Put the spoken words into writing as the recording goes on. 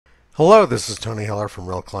Hello, this is Tony Heller from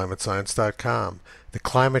RealClimateScience.com, the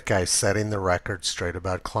climate guy setting the record straight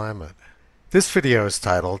about climate. This video is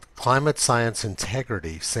titled, Climate Science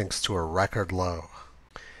Integrity Sinks to a Record Low.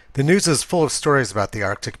 The news is full of stories about the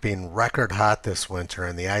Arctic being record hot this winter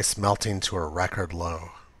and the ice melting to a record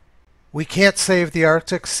low. We can't save the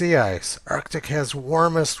Arctic sea ice. Arctic has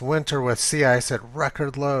warmest winter with sea ice at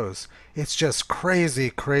record lows. It's just crazy,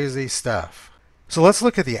 crazy stuff. So let's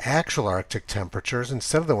look at the actual Arctic temperatures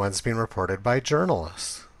instead of the ones being reported by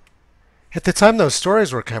journalists. At the time those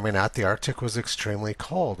stories were coming out, the Arctic was extremely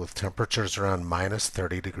cold, with temperatures around minus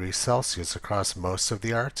 30 degrees Celsius across most of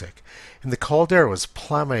the Arctic. And the cold air was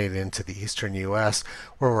plummeting into the eastern U.S.,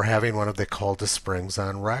 where we're having one of the coldest springs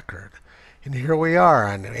on record. And here we are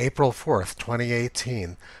on April 4th,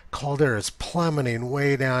 2018. Cold air is plummeting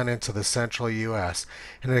way down into the central U.S.,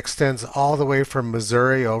 and it extends all the way from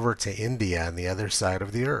Missouri over to India on the other side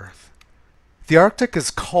of the Earth. The Arctic is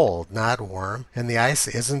cold, not warm, and the ice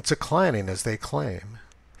isn't declining as they claim.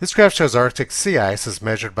 This graph shows Arctic sea ice as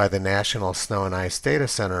measured by the National Snow and Ice Data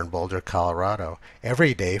Center in Boulder, Colorado,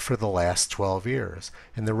 every day for the last 12 years,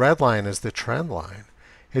 and the red line is the trend line.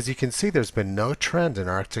 As you can see, there's been no trend in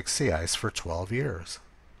Arctic sea ice for 12 years.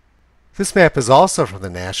 This map is also from the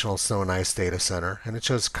National Snow and Ice Data Center, and it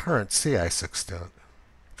shows current sea ice extent.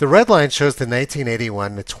 The red line shows the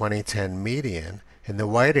 1981 to 2010 median, and the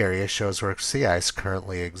white area shows where sea ice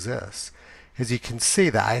currently exists. As you can see,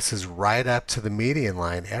 the ice is right up to the median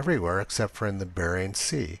line everywhere except for in the Bering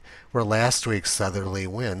Sea, where last week's southerly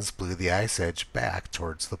winds blew the ice edge back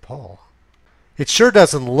towards the pole. It sure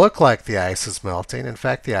doesn't look like the ice is melting. In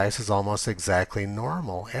fact, the ice is almost exactly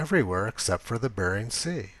normal everywhere except for the Bering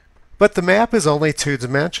Sea. But the map is only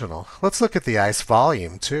two-dimensional. Let's look at the ice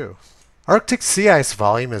volume, too. Arctic sea ice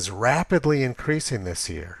volume is rapidly increasing this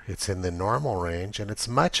year. It's in the normal range, and it's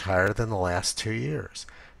much higher than the last 2 years.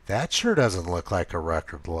 That sure doesn't look like a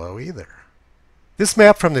record low either. This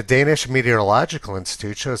map from the Danish Meteorological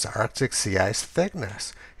Institute shows Arctic sea ice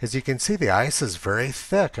thickness. As you can see, the ice is very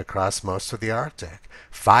thick across most of the Arctic,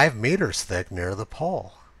 5 meters thick near the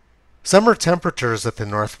pole. Summer temperatures at the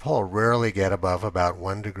North Pole rarely get above about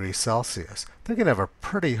 1 degree Celsius. They're going to have a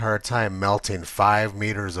pretty hard time melting 5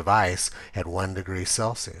 meters of ice at 1 degree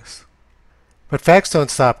Celsius. But facts don't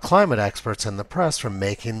stop climate experts and the press from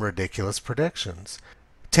making ridiculous predictions.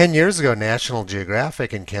 10 years ago, National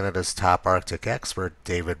Geographic and Canada's top Arctic expert,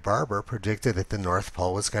 David Barber, predicted that the North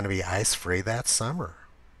Pole was going to be ice-free that summer.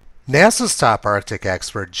 NASA's top Arctic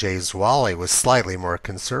expert, Jay Zwally, was slightly more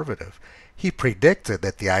conservative. He predicted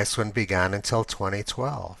that the ice wouldn't be gone until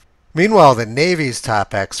 2012. Meanwhile, the Navy's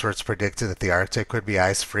top experts predicted that the Arctic would be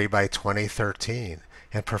ice-free by 2013.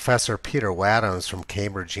 And Professor Peter Wadhams from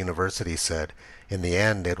Cambridge University said, in the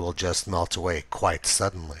end, it will just melt away quite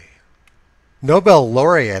suddenly. Nobel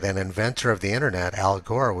laureate and inventor of the internet, Al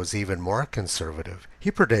Gore, was even more conservative.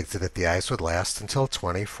 He predicted that the ice would last until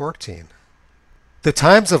 2014. The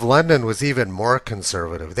Times of London was even more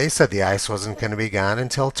conservative. They said the ice wasn't going to be gone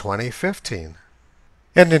until 2015.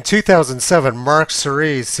 And in 2007, Mark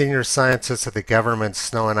Cerise, senior scientist at the government's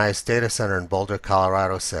Snow and Ice Data Center in Boulder,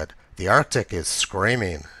 Colorado, said, "The Arctic is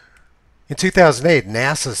screaming." In 2008,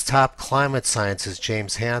 NASA's top climate scientist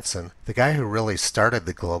James Hansen, the guy who really started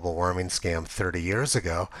the global warming scam 30 years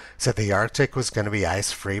ago, said the Arctic was going to be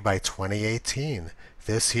ice-free by 2018,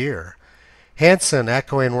 this year. Hansen,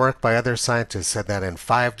 echoing work by other scientists, said that in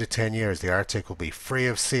 5 to 10 years the Arctic will be free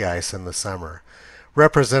of sea ice in the summer.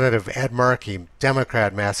 Representative Ed Markey,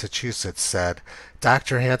 Democrat, Massachusetts, said,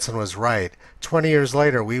 "Dr. Hansen was right. 20 years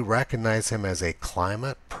later, we recognize him as a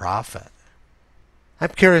climate prophet." I'm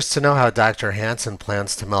curious to know how Dr. Hansen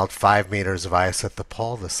plans to melt 5 meters of ice at the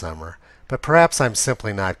pole this summer, but perhaps I'm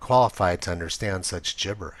simply not qualified to understand such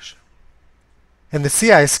gibberish. And the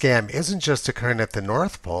sea ice scam isn't just occurring at the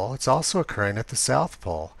North Pole, it's also occurring at the South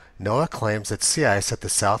Pole. NOAA claims that sea ice at the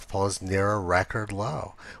South Pole is near a record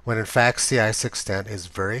low, when in fact sea ice extent is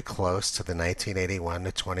very close to the 1981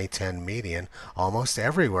 to 2010 median almost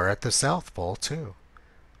everywhere at the South Pole too.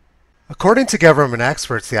 According to government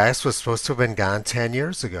experts, the ice was supposed to have been gone 10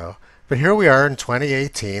 years ago. But here we are in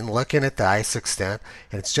 2018 looking at the ice extent,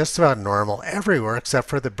 and it's just about normal everywhere except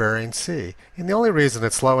for the Bering Sea. And the only reason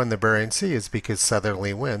it's low in the Bering Sea is because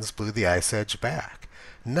southerly winds blew the ice edge back.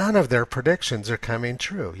 None of their predictions are coming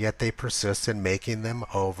true, yet they persist in making them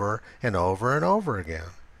over and over and over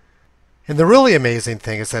again. And the really amazing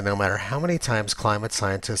thing is that no matter how many times climate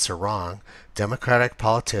scientists are wrong, Democratic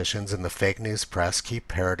politicians and the fake news press keep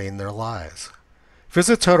parroting their lies.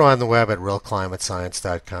 Visit Toto on the web at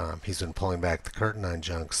RealClimateScience.com. He's been pulling back the curtain on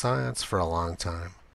junk science for a long time.